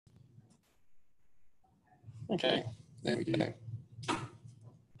Okay, there we go.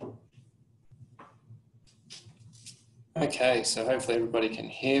 Okay, so hopefully everybody can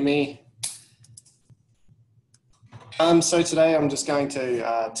hear me. So today I'm just going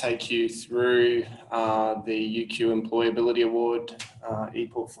to take you through the UQ Employability Award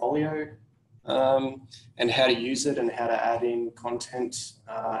ePortfolio and how to use it and how to add in content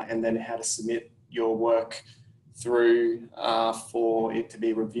and then how to submit your work through for it to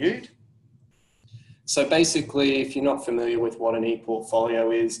be reviewed. So basically, if you're not familiar with what an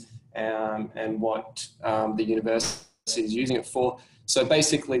ePortfolio is and what the university is using it for, so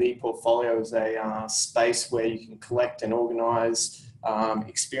basically the ePortfolio is a space where you can collect and organise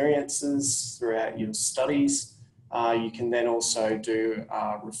experiences throughout your studies. You can then also do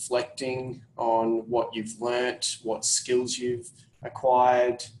reflecting on what you've learnt, what skills you've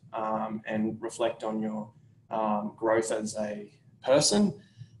acquired, and reflect on your growth as a person.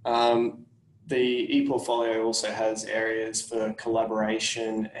 The ePortfolio also has areas for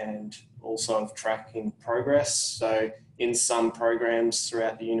collaboration and also of tracking progress. So in some programs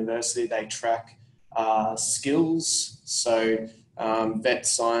throughout the university, they track skills. So vet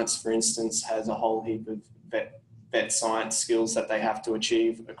science, for instance, has a whole heap of vet science skills that they have to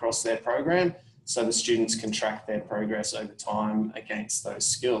achieve across their program. So the students can track their progress over time against those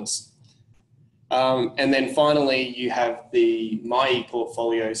skills. And then finally, you have the My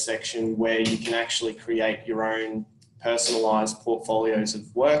ePortfolio section where you can actually create your own personalized portfolios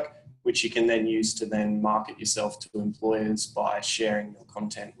of work, which you can then use to then market yourself to employers by sharing your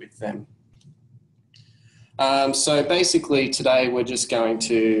content with them. So basically today we're just going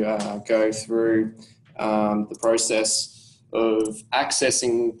to go through the process of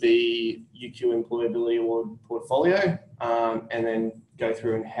accessing the UQ Employability Award portfolio and then go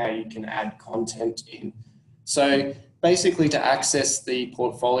through and how you can add content in. So basically to access the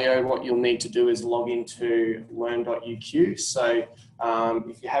portfolio, what you'll need to do is log into learn.uq. So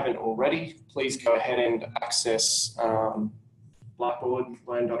if you haven't already, please go ahead and access Blackboard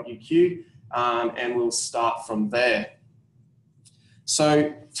learn.uq and we'll start from there.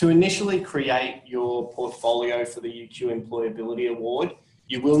 So to initially create your portfolio for the UQ Employability Award,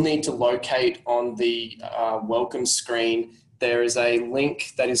 you will need to locate on the welcome screen. There is a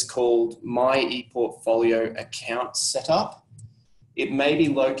link that is called My ePortfolio Account Setup. It may be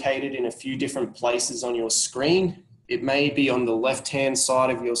located in a few different places on your screen. It may be on the left-hand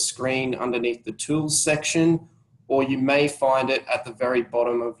side of your screen underneath the Tools section, or you may find it at the very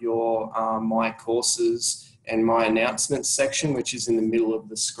bottom of your My Courses and My Announcements section, which is in the middle of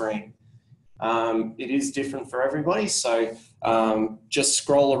the screen. It is different for everybody, so just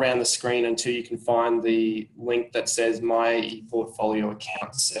scroll around the screen until you can find the link that says My ePortfolio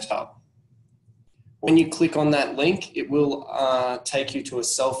Account Setup. When you click on that link, it will take you to a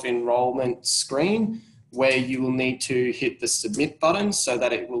self-enrollment screen where you will need to hit the Submit button so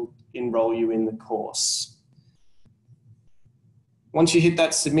that it will enroll you in the course. Once you hit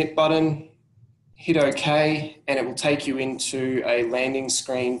that Submit button, hit OK, and it will take you into a landing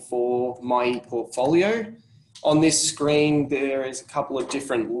screen for My ePortfolio. On this screen, there is a couple of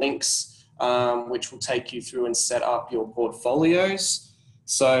different links which will take you through and set up your portfolios.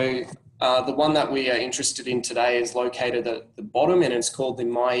 So the one that we are interested in today is located at the bottom, and it's called the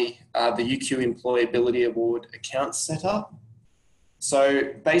UQ Employability Award Account Setup.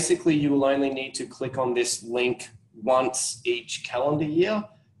 So basically, you will only need to click on this link once each calendar year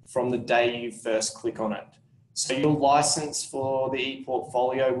from the day you first click on it. So your license for the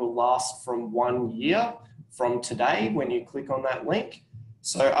ePortfolio will last from 1 year from today when you click on that link.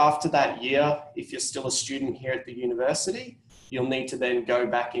 So after that year, if you're still a student here at the university, you'll need to then go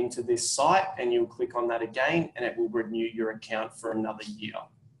back into this site and you'll click on that again and it will renew your account for another year.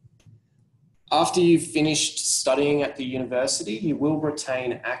 After you've finished studying at the university, you will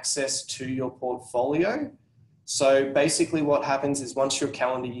retain access to your portfolio. So basically what happens is once your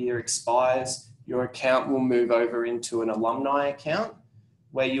calendar year expires, your account will move over into an alumni account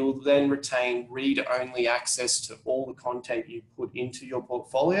where you'll then retain read-only access to all the content you put into your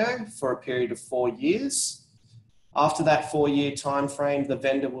portfolio for a period of 4 years. After that 4-year time frame, the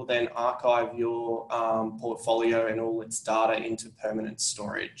vendor will then archive your portfolio and all its data into permanent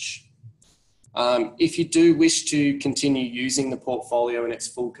storage. If you do wish to continue using the portfolio in its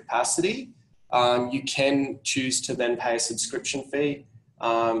full capacity, you can choose to then pay a subscription fee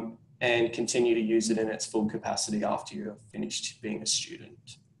and continue to use it in its full capacity after you're finished being a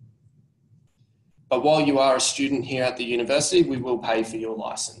student. But while you are a student here at the university, we will pay for your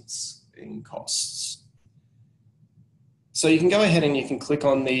licensing costs. So you can go ahead and you can click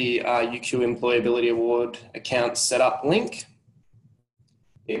on the UQ Employability Award account setup link.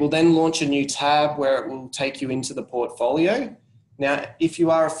 It will then launch a new tab where it will take you into the portfolio. Now, if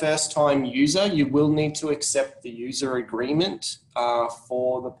you are a first-time user, you will need to accept the user agreement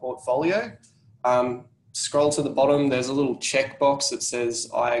for the portfolio. Scroll to the bottom, there's a little checkbox that says,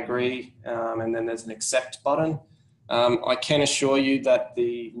 I agree, and then there's an accept button. I can assure you that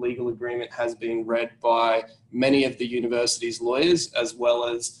the legal agreement has been read by many of the university's lawyers, as well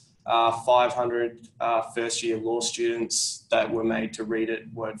as 500 first-year law students that were made to read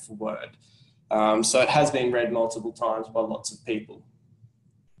it word for word. So it has been read multiple times by lots of people.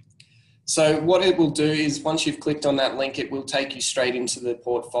 So what it will do is once you've clicked on that link, it will take you straight into the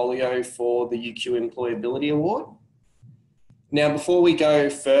portfolio for the UQ Employability Award. Now, before we go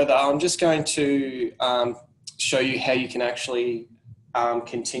further, I'm just going to show you how you can actually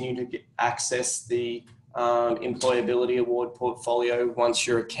continue to access the Employability Award portfolio once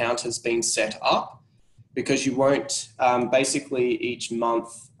your account has been set up, because you won't, basically each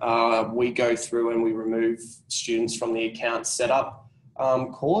month we go through and we remove students from the account setup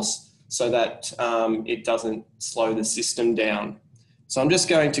course so that it doesn't slow the system down. So I'm just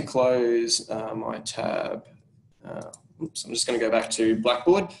going to close my tab. Oops, I'm just going to go back to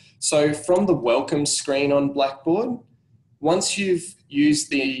Blackboard. So from the welcome screen on Blackboard, once you've used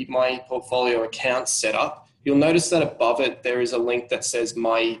the My ePortfolio account setup, you'll notice that above it there is a link that says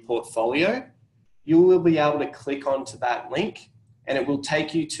My ePortfolio. You will be able to click onto that link and it will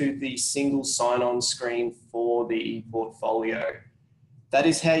take you to the single sign-on screen for the ePortfolio. That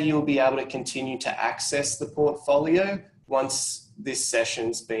is how you'll be able to continue to access the portfolio once this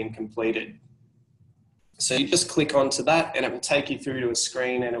session's been completed. So you just click onto that and it will take you through to a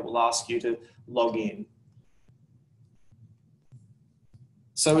screen and it will ask you to log in.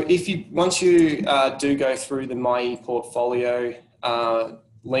 So if you, once you do go through the My ePortfolio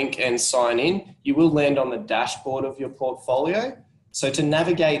link and sign in, you will land on the dashboard of your portfolio. So to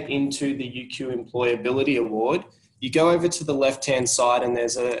navigate into the UQ Employability Award, you go over to the left-hand side and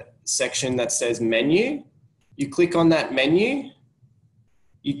there's a section that says menu. You click on that menu,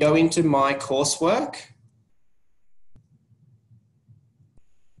 you go into My Coursework,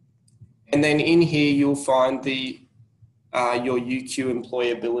 and then in here you'll find the your UQ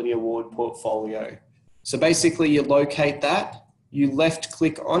Employability Award portfolio. So basically you locate that, you left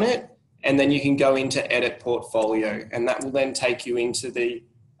click on it, and then you can go into Edit Portfolio, and that will then take you into the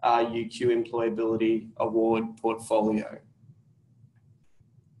UQ Employability Award portfolio.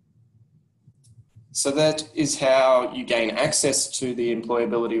 So that is how you gain access to the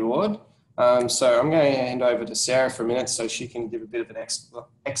Employability Award. So I'm going to hand over to Sarah for a minute so she can give a bit of an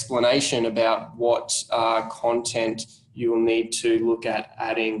explanation about what content you will need to look at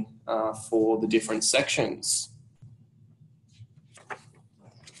adding for the different sections.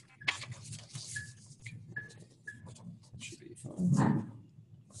 Should be fine.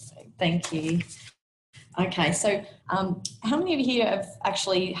 Thank you. Okay, so how many of you here have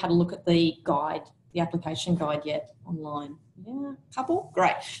actually had a look at the guide, the application guide yet online? Yeah, a couple?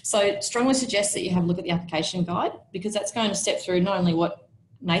 Great. So strongly suggest that you have a look at the application guide, because that's going to step through not only what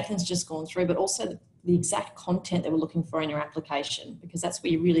Nathan's just gone through, but also the exact content that we're looking for in your application, because that's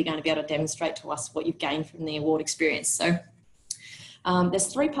where you're really going to be able to demonstrate to us what you've gained from the award experience. So there's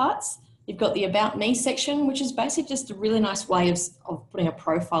 3 parts. You've got the About Me section, which is basically just a really nice way of putting a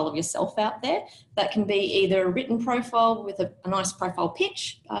profile of yourself out there. That can be either a written profile with a nice profile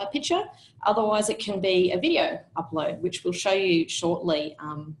picture. Otherwise, it can be a video upload, which we'll show you shortly,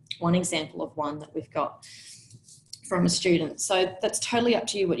 one example of one that we've got from a student. So that's totally up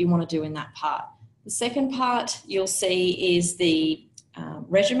to you what you want to do in that part. The second part you'll see is the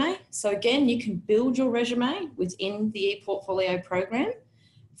resume. So again, you can build your resume within the ePortfolio program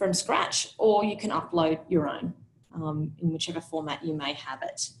from scratch, or you can upload your own in whichever format you may have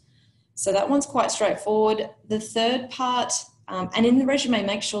it. So that one's quite straightforward. The third part, and in the resume,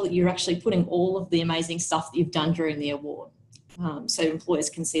 make sure that you're actually putting all of the amazing stuff that you've done during the award, so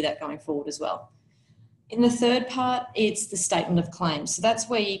employers can see that going forward as well. In the third part, it's the statement of claims. So that's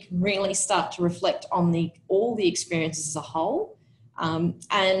where you can really start to reflect on all the experiences as a whole,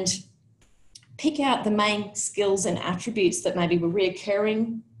 and pick out the main skills and attributes that maybe were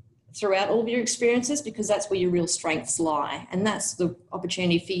reoccurring throughout all of your experiences, because that's where your real strengths lie. And that's the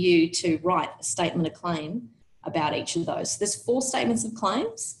opportunity for you to write a statement of claim about each of those. So there's 4 statements of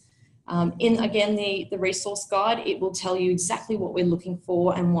claims. In, again, the resource guide, it will tell you exactly what we're looking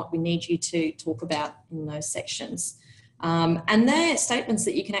for and what we need you to talk about in those sections. And they're statements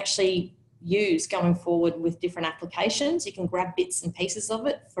that you can actually use going forward with different applications. You can grab bits and pieces of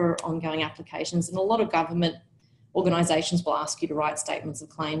it for ongoing applications, and a lot of government organisations will ask you to write statements of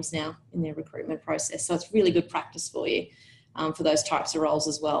claims now in their recruitment process. So it's really good practice for you. for those types of roles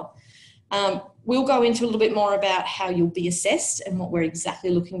as well. We'll go into a little bit more about how you'll be assessed and what we're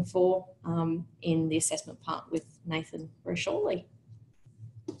exactly looking for in the assessment part with Nathan very shortly.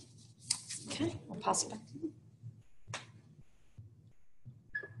 Okay, I'll pass it back to you.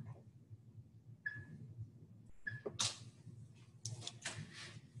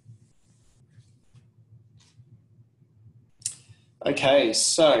 Okay,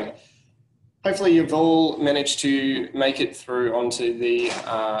 so hopefully you've all managed to make it through onto the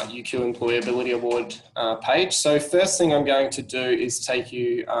UQ Employability Award page. So first thing I'm going to do is take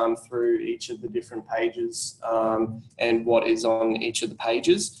you through each of the different pages and what is on each of the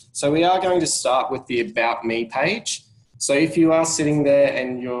pages. So we are going to start with the About Me page. So if you are sitting there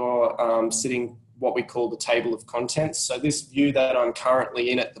and you're sitting what we call the table of contents. So this view that I'm currently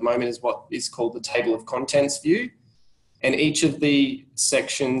in at the moment is what is called the table of contents view. And each of the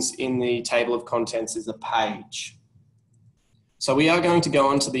sections in the table of contents is a page. So we are going to go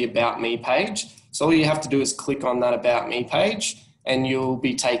onto the About Me page. So all you have to do is click on that About Me page and you'll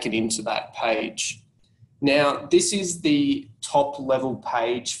be taken into that page. Now, this is the top level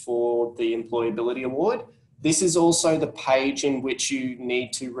page for the Employability Award. This is also the page in which you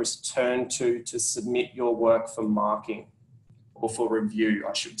need to return to submit your work for marking, or for review,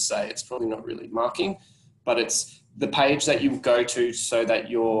 I should say. It's probably not really marking, but it's the page that you go to so that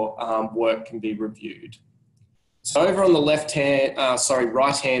your work can be reviewed. So over on the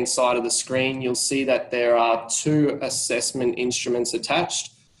right-hand side of the screen, you'll see that there are two assessment instruments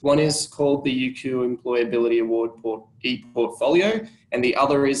attached. One is called the UQ Employability Award ePortfolio, and the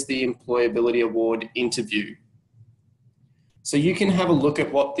other is the Employability Award interview. So you can have a look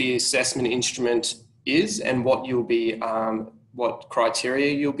at what the assessment instrument is and what you'll be what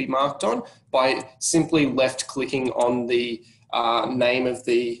criteria you'll be marked on by simply left clicking on the name of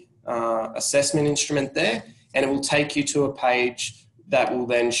the assessment instrument there, and it will take you to a page that will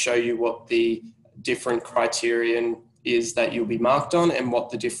then show you what the different criterion is that you'll be marked on and what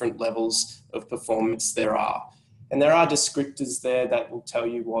the different levels of performance there are. And there are descriptors there that will tell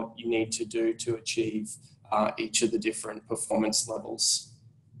you what you need to do to achieve each of the different performance levels.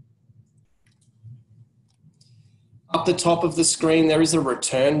 Up the top of the screen, there is a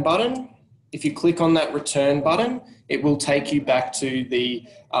return button. If you click on that return button, it will take you back to the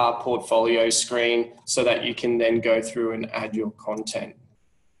portfolio screen so that you can then go through and add your content.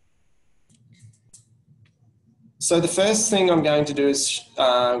 So the first thing I'm going to do is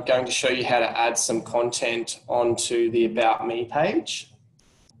going to show you how to add some content onto the About Me page.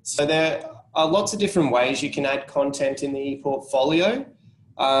 So there are lots of different ways you can add content in the ePortfolio.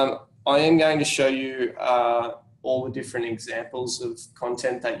 I am going to show you all the different examples of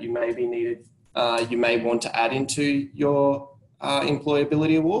content that you may want to add into your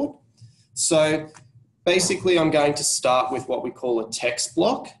Employability Award. So basically I'm going to start with what we call a text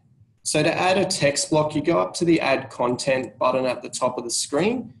block. So to add a text block, you go up to the Add Content button at the top of the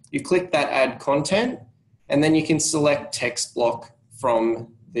screen, you click that Add Content, and then you can select text block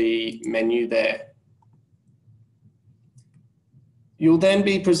from the menu there. You'll then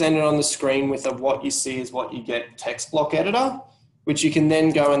be presented on the screen with what you see is what you get text block editor, which you can then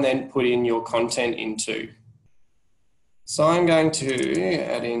go and then put in your content into. So I'm going to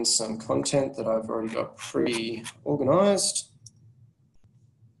add in some content that I've already got pre-organized.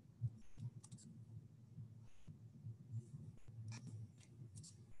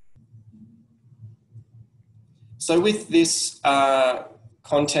 So with this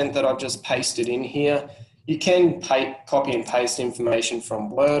content that I've just pasted in here, you can copy and paste information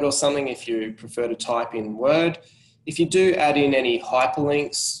from Word or something if you prefer to type in Word. If you do add in any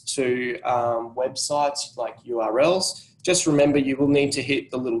hyperlinks to websites like URLs, just remember you will need to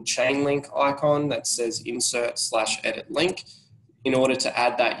hit the little chain link icon that says insert/edit link in order to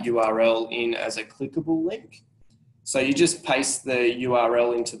add that URL in as a clickable link. So you just paste the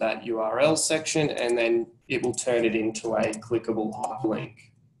URL into that URL section and then it will turn it into a clickable hyperlink.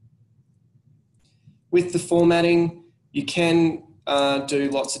 With the formatting, you can do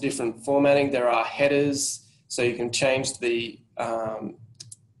lots of different formatting. There are headers, so you can change the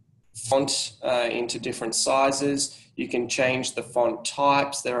font into different sizes. You can change the font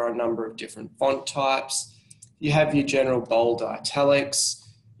types. There are a number of different font types. You have your general bold italics.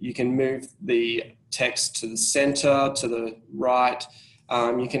 You can move the text to the center, to the right.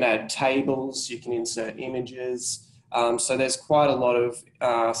 You can add tables. You can insert images. So there's quite a lot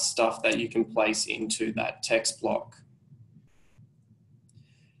of stuff that you can place into that text block.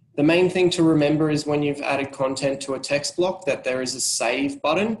 The main thing to remember is when you've added content to a text block that there is a save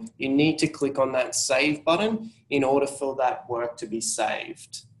button. You need to click on that save button in order for that work to be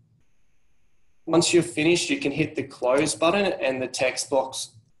saved. Once you're finished, you can hit the close button and the text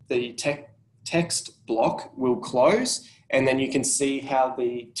block will close, and then you can see how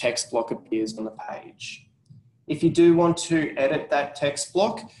the text block appears on the page. If you do want to edit that text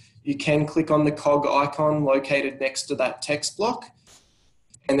block, you can click on the cog icon located next to that text block,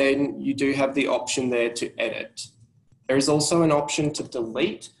 and then you do have the option there to edit. There is also an option to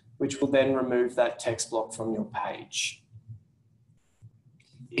delete, which will then remove that text block from your page.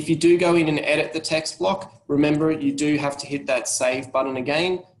 If you do go in and edit the text block, remember you do have to hit that save button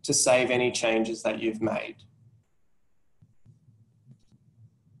again to save any changes that you've made.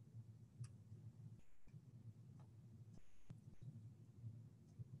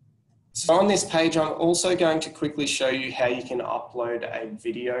 So on this page, I'm also going to quickly show you how you can upload a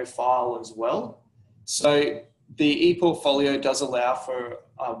video file as well. So the ePortfolio does allow for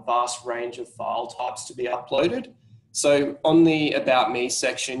a vast range of file types to be uploaded. So on the About Me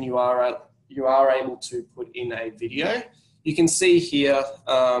section, you are able to put in a video. You can see here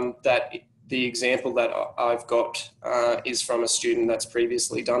that the example that I've got is from a student that's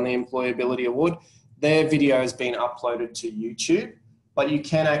previously done the Employability Award. Their video has been uploaded to YouTube, but you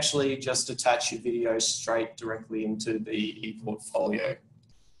can actually just attach your video straight directly into the ePortfolio.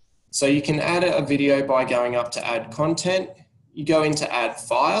 So you can add a video by going up to Add Content. You go into Add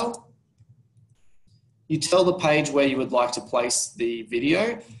File. You tell the page where you would like to place the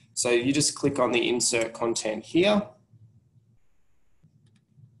video. So you just click on the Insert Content here.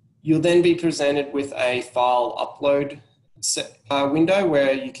 You'll then be presented with a file upload window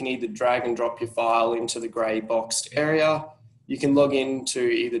where you can either drag and drop your file into the grey boxed area. You can log into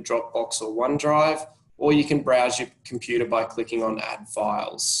either Dropbox or OneDrive, or you can browse your computer by clicking on Add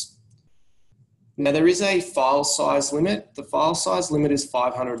Files. Now there is a file size limit. The file size limit is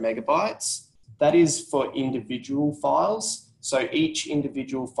 500 megabytes. That is for individual files. So each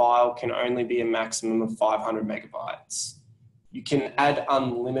individual file can only be a maximum of 500 megabytes. You can add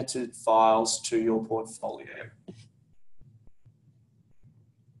unlimited files to your portfolio.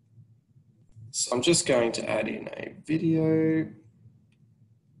 So I'm just going to add in a video.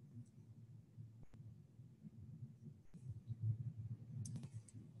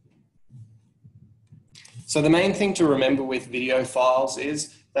 So the main thing to remember with video files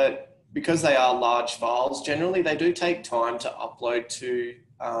is that because they are large files, generally they do take time to upload to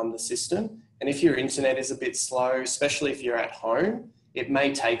the system. And if your internet is a bit slow, especially if you're at home, it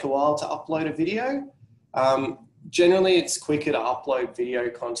may take a while to upload a video. Generally, it's quicker to upload video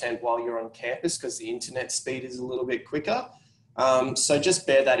content while you're on campus because the internet speed is a little bit quicker. So just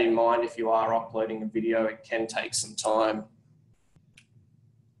bear that in mind. If you are uploading a video, it can take some time.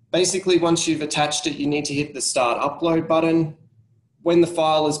 Basically, once you've attached it, you need to hit the Start Upload button. When the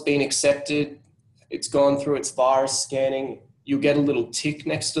file has been accepted, it's gone through its virus scanning, you'll get a little tick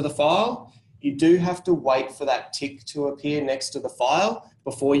next to the file. You do have to wait for that tick to appear next to the file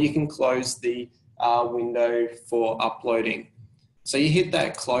before you can close the window for uploading. So you hit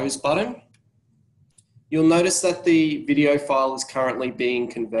that close button. You'll notice that the video file is currently being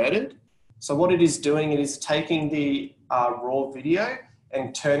converted. So what it is doing, it is taking the raw video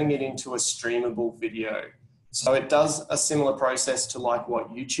and turning it into a streamable video. So it does a similar process to like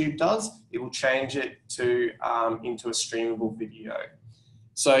what YouTube does. It will change it to into a streamable video.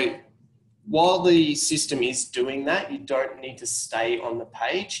 So while the system is doing that, you don't need to stay on the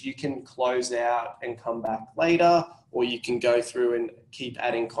page. You can close out and come back later, or you can go through and keep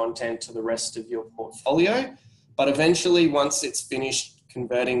adding content to the rest of your portfolio. But eventually, once it's finished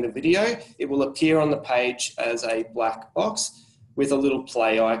converting the video, it will appear on the page as a black box with a little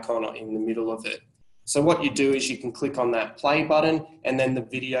play icon in the middle of it. So what you do is you can click on that play button and then the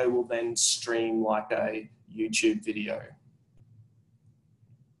video will then stream like a YouTube video.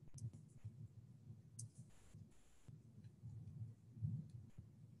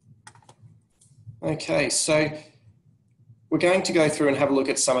 Okay, so we're going to go through and have a look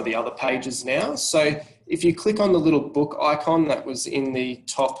at some of the other pages now. So if you click on the little book icon that was in the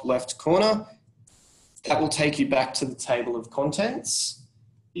top left corner, that will take you back to the table of contents.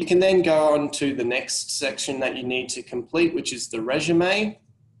 You can then go on to the next section that you need to complete, which is the resume.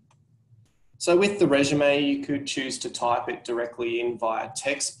 So with the resume, you could choose to type it directly in via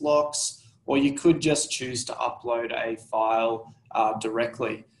text blocks, or you could just choose to upload a file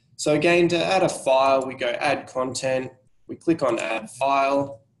directly. So again, to add a file, we go Add Content, we click on Add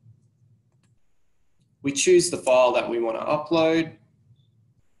File, we choose the file that we want to upload.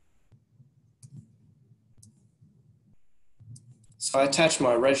 So I attach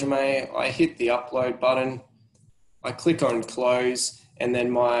my resume, I hit the upload button, I click on close, and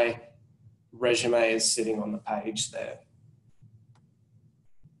then my resume is sitting on the page there.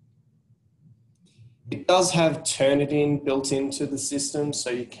 It does have Turnitin built into the system, so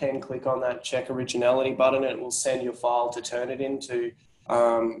you can click on that check originality button and it will send your file to Turnitin to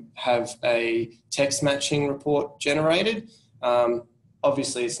have a text matching report generated.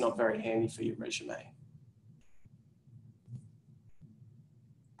 Obviously, it's not very handy for your resume.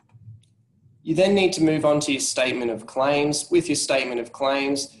 You then need to move on to your statement of claims. With your statement of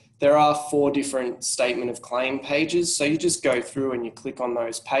claims, there are 4 different statement of claim pages. So you just go through and you click on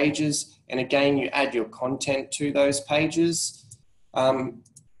those pages. And again, you add your content to those pages. In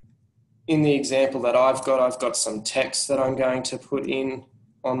the example that I've got some text that I'm going to put in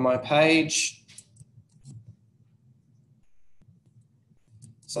on my page.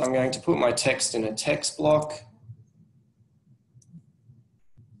 So I'm going to put my text in a text block.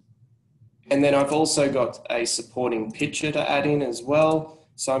 And then I've also got a supporting picture to add in as well.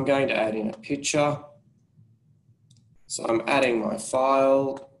 So I'm going to add in a picture. So I'm adding my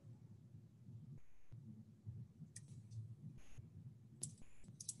file.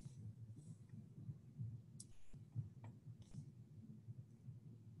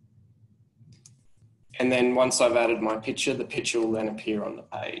 And then once I've added my picture, the picture will then appear on the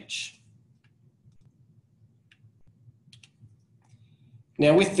page.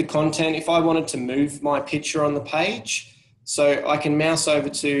 Now with the content, if I wanted to move my picture on the page, so I can mouse over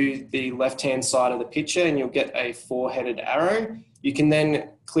to the left-hand side of the picture and you'll get a 4-headed arrow. You can then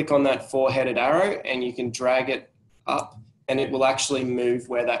click on that 4-headed arrow and you can drag it up and it will actually move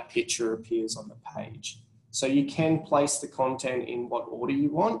where that picture appears on the page. So you can place the content in what order you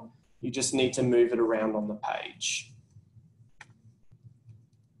want. You just need to move it around on the page.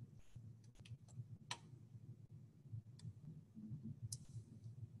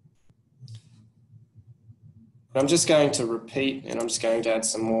 I'm just going to repeat and I'm just going to add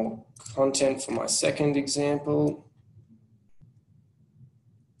some more content for my second example.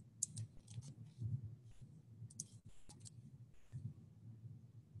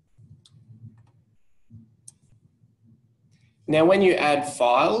 Now, when you add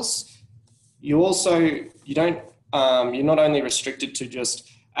files, you're not only restricted to just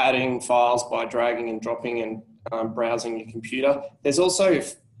adding files by dragging and dropping and browsing your computer. There's also,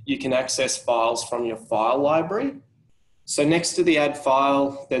 you can access files from your file library. So next to the add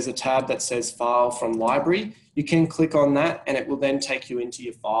file, there's a tab that says file from library. You can click on that and it will then take you into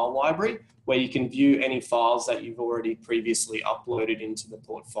your file library where you can view any files that you've already previously uploaded into the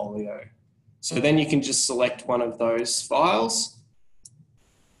portfolio. So then you can just select one of those files.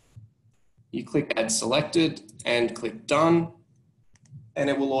 You click add selected and click done, and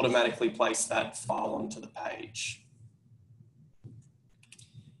it will automatically place that file onto the page.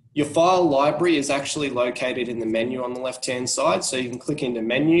 Your file library is actually located in the menu on the left-hand side. So you can click into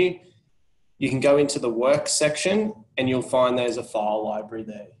menu, you can go into the work section and you'll find there's a file library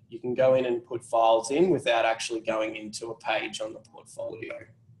there. You can go in and put files in without actually going into a page on the portfolio.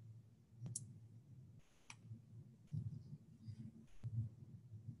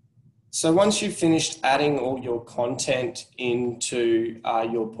 So once you've finished adding all your content into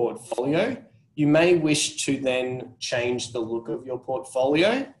your portfolio, you may wish to then change the look of your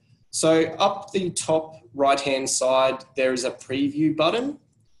portfolio. So up the top right-hand side, there is a preview button.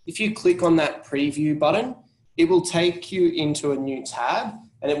 If you click on that preview button, it will take you into a new tab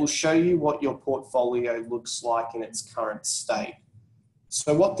and it will show you what your portfolio looks like in its current state.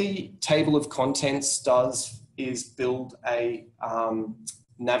 So what the table of contents does is build a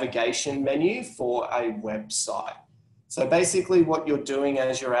navigation menu for a website. So basically what you're doing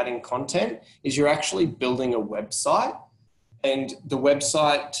as you're adding content is you're actually building a website, and the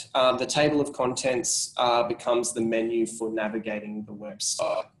website, the table of contents becomes the menu for navigating the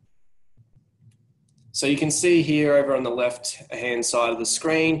website. So you can see here over on the left-hand side of the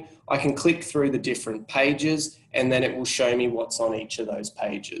screen, I can click through the different pages and then it will show me what's on each of those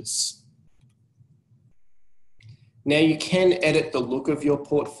pages. Now you can edit the look of your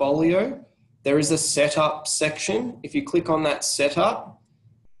portfolio. There is a setup section. If you click on that setup,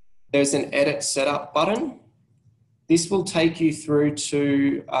 there's an edit setup button. This will take you through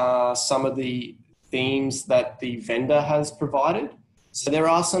to some of the themes that the vendor has provided. So there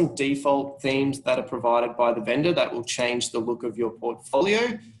are some default themes that are provided by the vendor that will change the look of your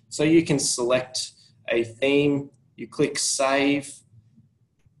portfolio. So you can select a theme, you click save.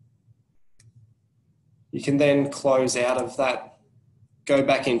 You can then close out of that, go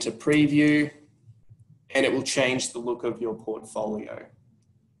back into preview, and it will change the look of your portfolio.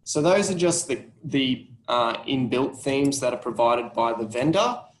 So those are just the inbuilt themes that are provided by the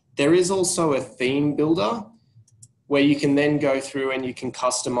vendor. There is also a theme builder where you can then go through and you can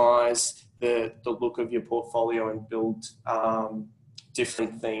customize the look of your portfolio and build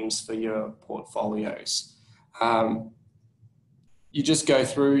different themes for your portfolios. You just go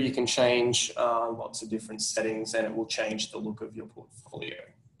through, you can change lots of different settings and it will change the look of your portfolio.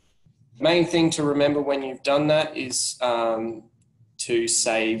 The main thing to remember when you've done that is to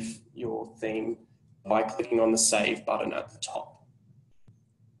save your theme by clicking on the Save button at the top.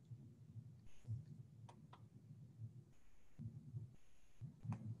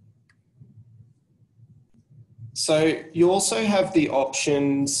 So you also have the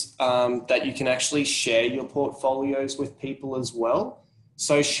options that you can actually share your portfolios with people as well.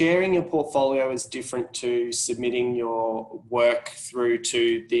 So sharing your portfolio is different to submitting your work through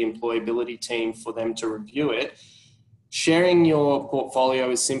to the employability team for them to review it. Sharing your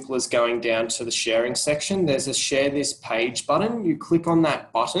portfolio is simple as going down to the sharing section. There's a Share This Page button. You click on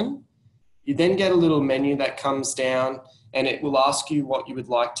that button. You then get a little menu that comes down and it will ask you what you would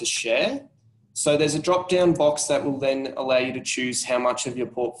like to share. So there's a drop-down box that will then allow you to choose how much of your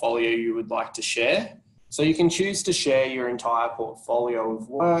portfolio you would like to share. So you can choose to share your entire portfolio of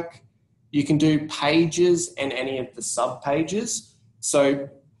work. You can do pages and any of the sub-pages. So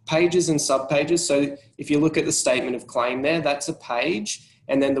pages and sub-pages. So if you look at the statement of claim there, that's a page.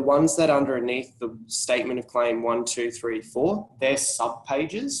 And then the ones that underneath the statement of claim 1, 2, 3, 4, they're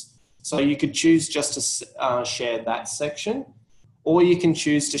sub-pages. So you could choose just to share that section, or you can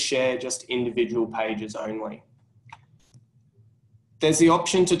choose to share just individual pages only. There's the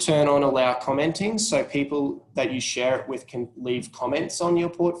option to turn on Allow Commenting, so people that you share it with can leave comments on your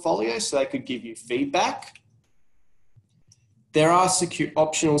portfolio, so they could give you feedback. There are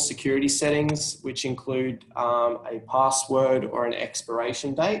optional security settings, which include a password or an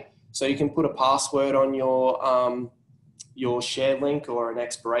expiration date. So you can put a password on your share link or an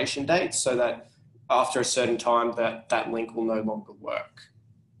expiration date so that after a certain time that link will no longer work.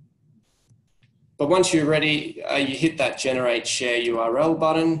 But once you're ready, you hit that Generate Share URL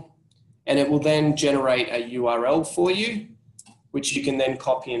button and it will then generate a URL for you, which you can then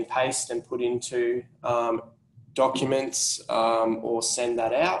copy and paste and put into documents or send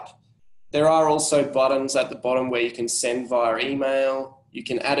that out. There are also buttons at the bottom where you can send via email, you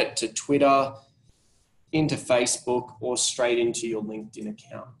can add it to Twitter, into Facebook, or straight into your LinkedIn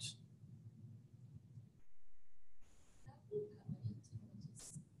account.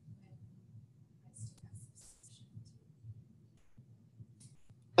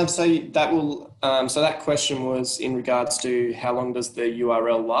 So that question was in regards to how long does the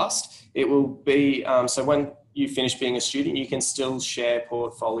URL last? It will be, so when you finish being a student, you can still share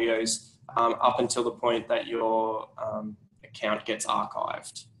portfolios up until the point that your account gets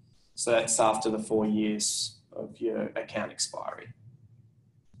archived. So that's after the 4 years of your account expiry.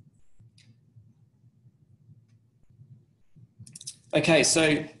 Okay,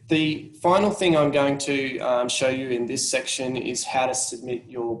 so the final thing I'm going to show you in this section is how to submit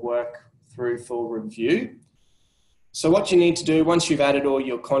your work through for review. So what you need to do once you've added all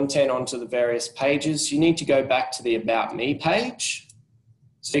your content onto the various pages, you need to go back to the About Me page.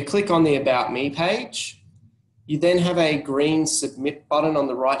 So you click on the About Me page. You then have a green Submit button on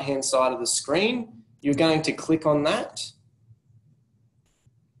the right-hand side of the screen. You're going to click on that.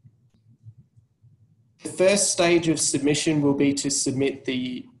 The first stage of submission will be to submit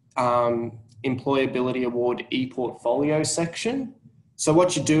the Employability Award ePortfolio section. So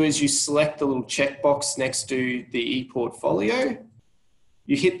what you do is you select the little checkbox next to the ePortfolio.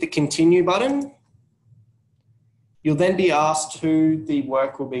 You hit the Continue button. You'll then be asked who the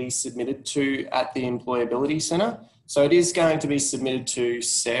work will be submitted to at the Employability Centre. So it is going to be submitted to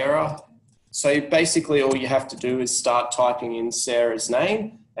Sarah. So basically all you have to do is start typing in Sarah's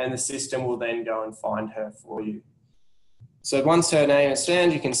name and the system will then go and find her for you. So once her name is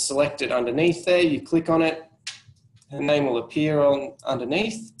found, you can select it underneath there, you click on it, her name will appear on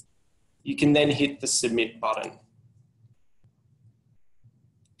underneath. You can then hit the Submit button.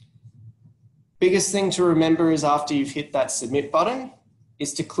 Biggest thing to remember is after you've hit that Submit button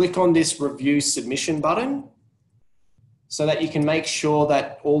is to click on this Review Submission button so that you can make sure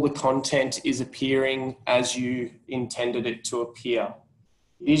that all the content is appearing as you intended it to appear.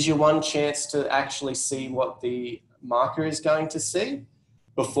 It is your one chance to actually see what the marker is going to see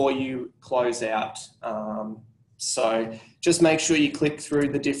before you close out. So just make sure you click through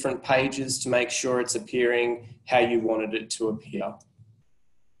the different pages to make sure it's appearing how you wanted it to appear.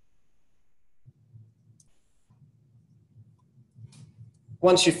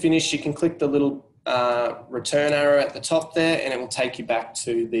 Once you're finished, you can click the little return arrow at the top there and it will take you back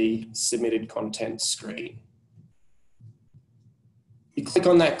to the submitted content screen. You click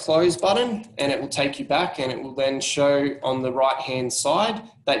on that Close button and it will take you back and it will then show on the right hand side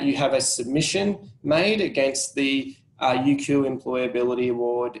that you have a submission made against the UQ Employability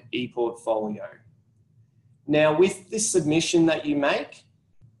Award ePortfolio. Now, with this submission that you make,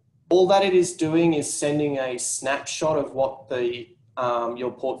 all that it is doing is sending a snapshot of what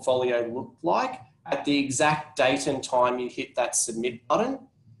your portfolio looked like at the exact date and time you hit that submit button.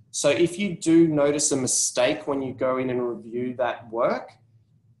 So if you do notice a mistake when you go in and review that work,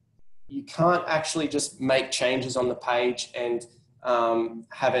 you can't actually just make changes on the page and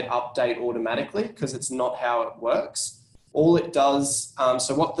have it update automatically, because it's not how it works. All it does,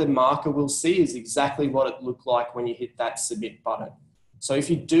 so what the marker will see is exactly what it looked like when you hit that submit button. So if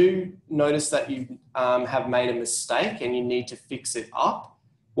you do notice that you have made a mistake and you need to fix it up,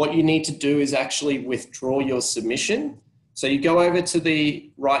 what you need to do is actually withdraw your submission. So you go over to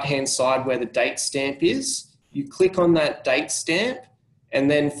the right-hand side where the date stamp is, you click on that date stamp, and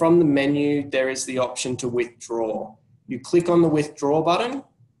then from the menu, there is the option to withdraw. You click on the withdraw button. It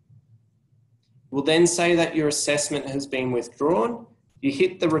will then say that your assessment has been withdrawn. You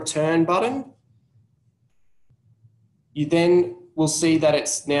hit the return button. You then will see that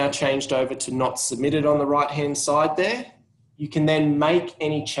it's now changed over to not submitted on the right-hand side there. You can then make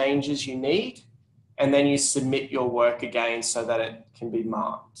any changes you need, and then you submit your work again so that it can be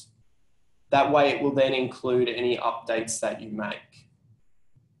marked. That way it will then include any updates that you make.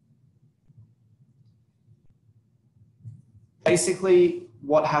 Basically,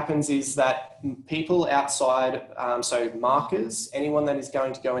 what happens is that people outside, so markers, anyone that is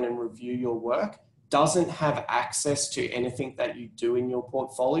going to go in and review your work, doesn't have access to anything that you do in your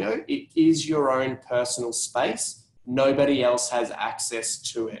portfolio. It is your own personal space. Nobody else has access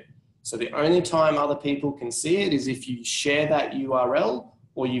to it. So the only time other people can see it is if you share that URL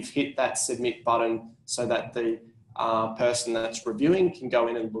or you've hit that submit button so that the person that's reviewing can go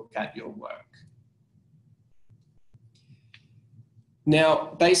in and look at your work.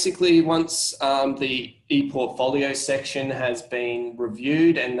 Now, basically, once the ePortfolio section has been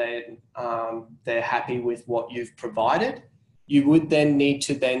reviewed and they're happy with what you've provided, you would then need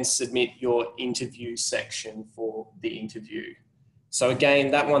to then submit your interview section for the interview. So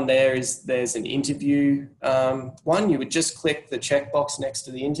again, that one there is, there's an interview one. You would just click the checkbox next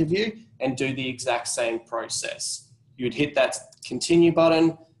to the interview and do the exact same process. You would hit that continue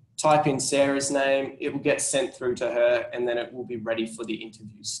button, type in Sarah's name, it will get sent through to her, and then it will be ready for the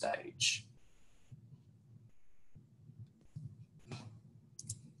interview stage.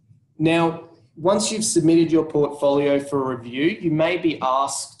 Now, once you've submitted your portfolio for review, you may be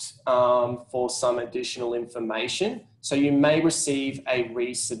asked for some additional information. So you may receive a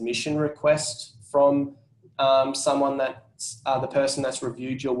resubmission request from someone that's the person that's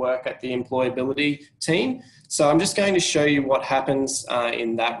reviewed your work at the employability team. So I'm just going to show you what happens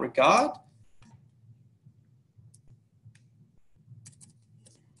in that regard.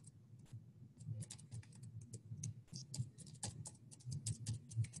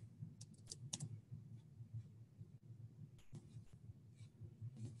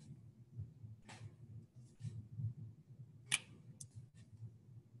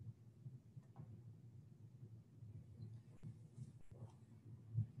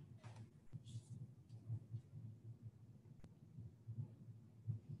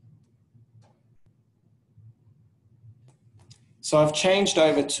 So I've changed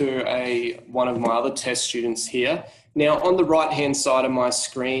over to one of my other test students here. Now on the right hand side of my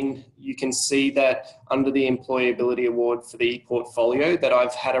screen, you can see that under the Employability Award for the ePortfolio that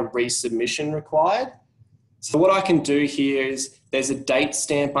I've had a resubmission required. So what I can do here is there's a date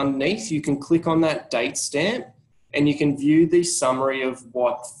stamp underneath. You can click on that date stamp and you can view the summary of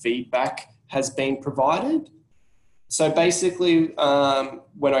what feedback has been provided. So basically,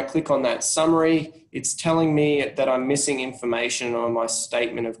 when I click on that summary, it's telling me that I'm missing information on my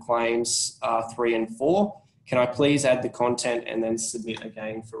statement of claims 3 and 4. Can I please add the content and then submit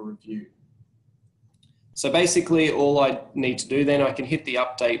again for review? So basically all I need to do then, I can hit the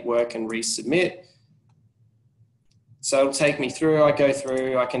update work and resubmit. So it'll take me through, I go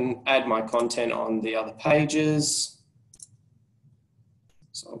through, I can add my content on the other pages.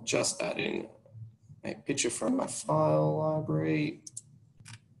 So I'll just add in a picture from my file library.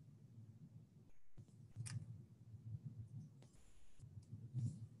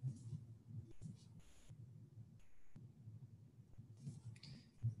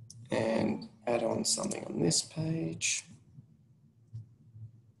 And add on something on this page.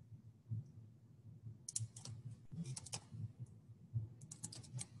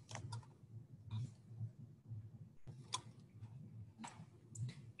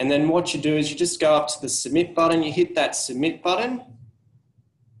 And then what you do is you just go up to the submit button, you hit that submit button.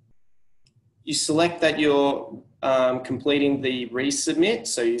 You select that you're completing the resubmit.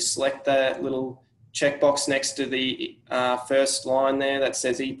 So you select that little checkbox next to the first line there that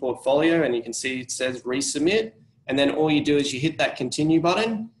says ePortfolio, and you can see it says resubmit. And then all you do is you hit that continue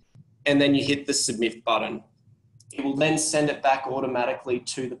button and then you hit the submit button. It will then send it back automatically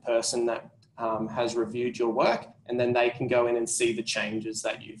to the person that has reviewed your work, and then they can go in and see the changes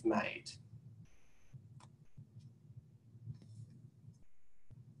that you've made.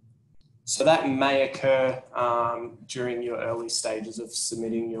 So that may occur during your early stages of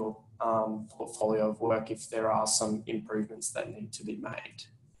submitting your portfolio of work if there are some improvements that need to be made.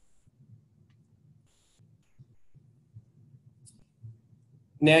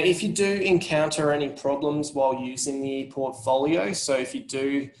 Now, if you do encounter any problems while using the ePortfolio, so if you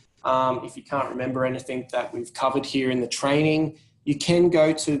can't remember anything that we've covered here in the training, you can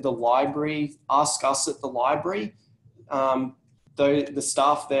go to the library, ask us at the library. The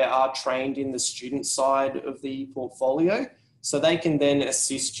staff there are trained in the student side of the ePortfolio, so they can then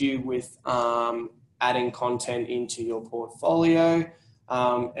assist you with adding content into your portfolio,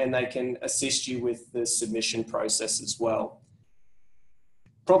 and they can assist you with the submission process as well.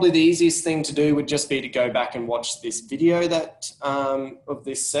 Probably the easiest thing to do would just be to go back and watch this video of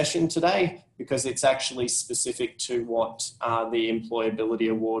this session today, because it's actually specific to what the Employability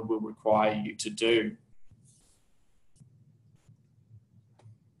Award will require you to do.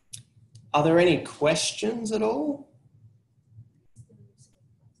 Are there any questions at all?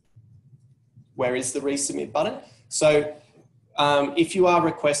 Where is the resubmit button? So if you are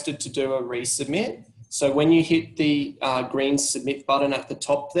requested to do a resubmit, so when you hit the green submit button at the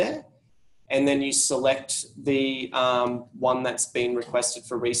top there, and then you select the one that's been requested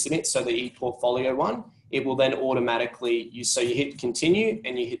for resubmit, so the ePortfolio one, it will then automatically, so you hit continue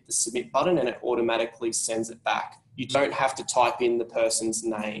and you hit the submit button and it automatically sends it back. You don't have to type in the person's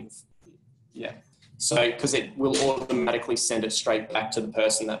name. Yeah, so because it will automatically send it straight back to the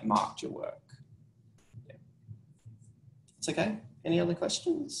person that marked your work. Yeah. It's okay. Any other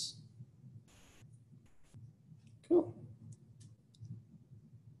questions?